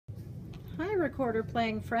Hi, recorder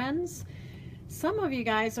playing friends. Some of you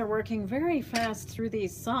guys are working very fast through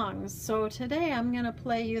these songs, so today I'm going to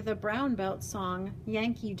play you the brown belt song,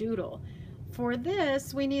 Yankee Doodle. For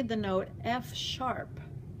this, we need the note F sharp.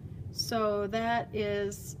 So that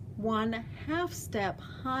is 1/2 step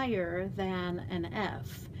higher than an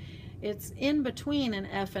F. It's in between an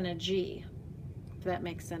F and a G, if that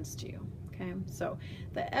makes sense to you. Okay, so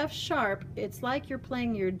the F sharp, it's like you're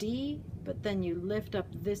playing your D, but then you lift up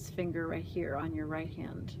this finger right here on your right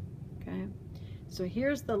hand. Okay, so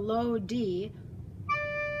here's the low D,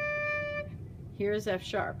 here's F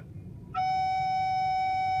sharp.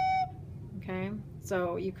 Okay,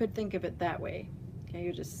 so you could think of it that way. Okay,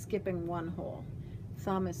 you're just skipping one hole.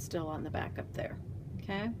 Thumb is still on the back up there.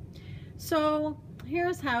 Okay, so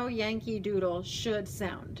here's how Yankee Doodle should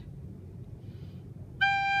sound.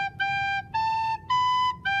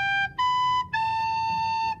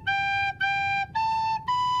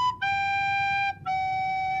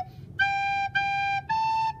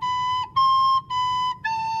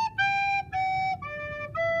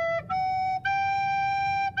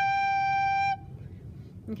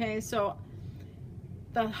 Okay, so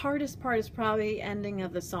the hardest part is probably the ending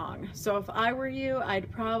of the song. So if I were you, I'd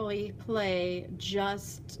probably play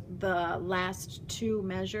just the last two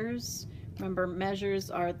measures. Remember, measures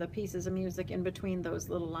are the pieces of music in between those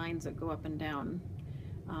little lines that go up and down.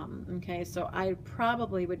 Okay, so I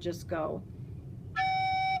probably would just go,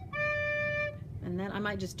 and then I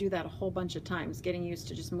might just do that a whole bunch of times, getting used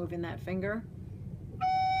to just moving that finger.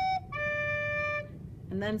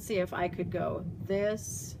 And then see if I could go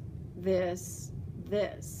this, this,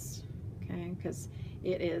 this, okay, because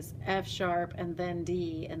it is F sharp and then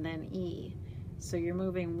D and then E. So you're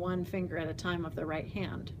moving one finger at a time of the right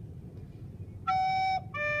hand.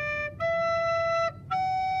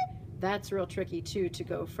 That's real tricky too, to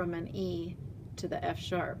go from an E to the F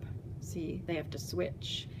sharp. See, they have to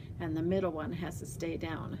switch, and the middle one has to stay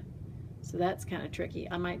down. So that's kind of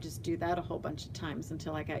tricky. I might just do that a whole bunch of times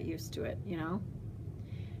until I got used to it, you know?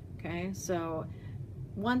 Okay, so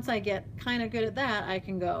once I get kind of good at that, I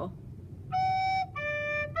can go.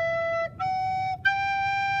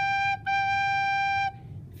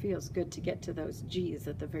 Feels good to get to those G's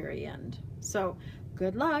at the very end. So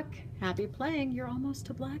good luck, happy playing. You're almost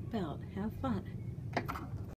to black belt. Have fun.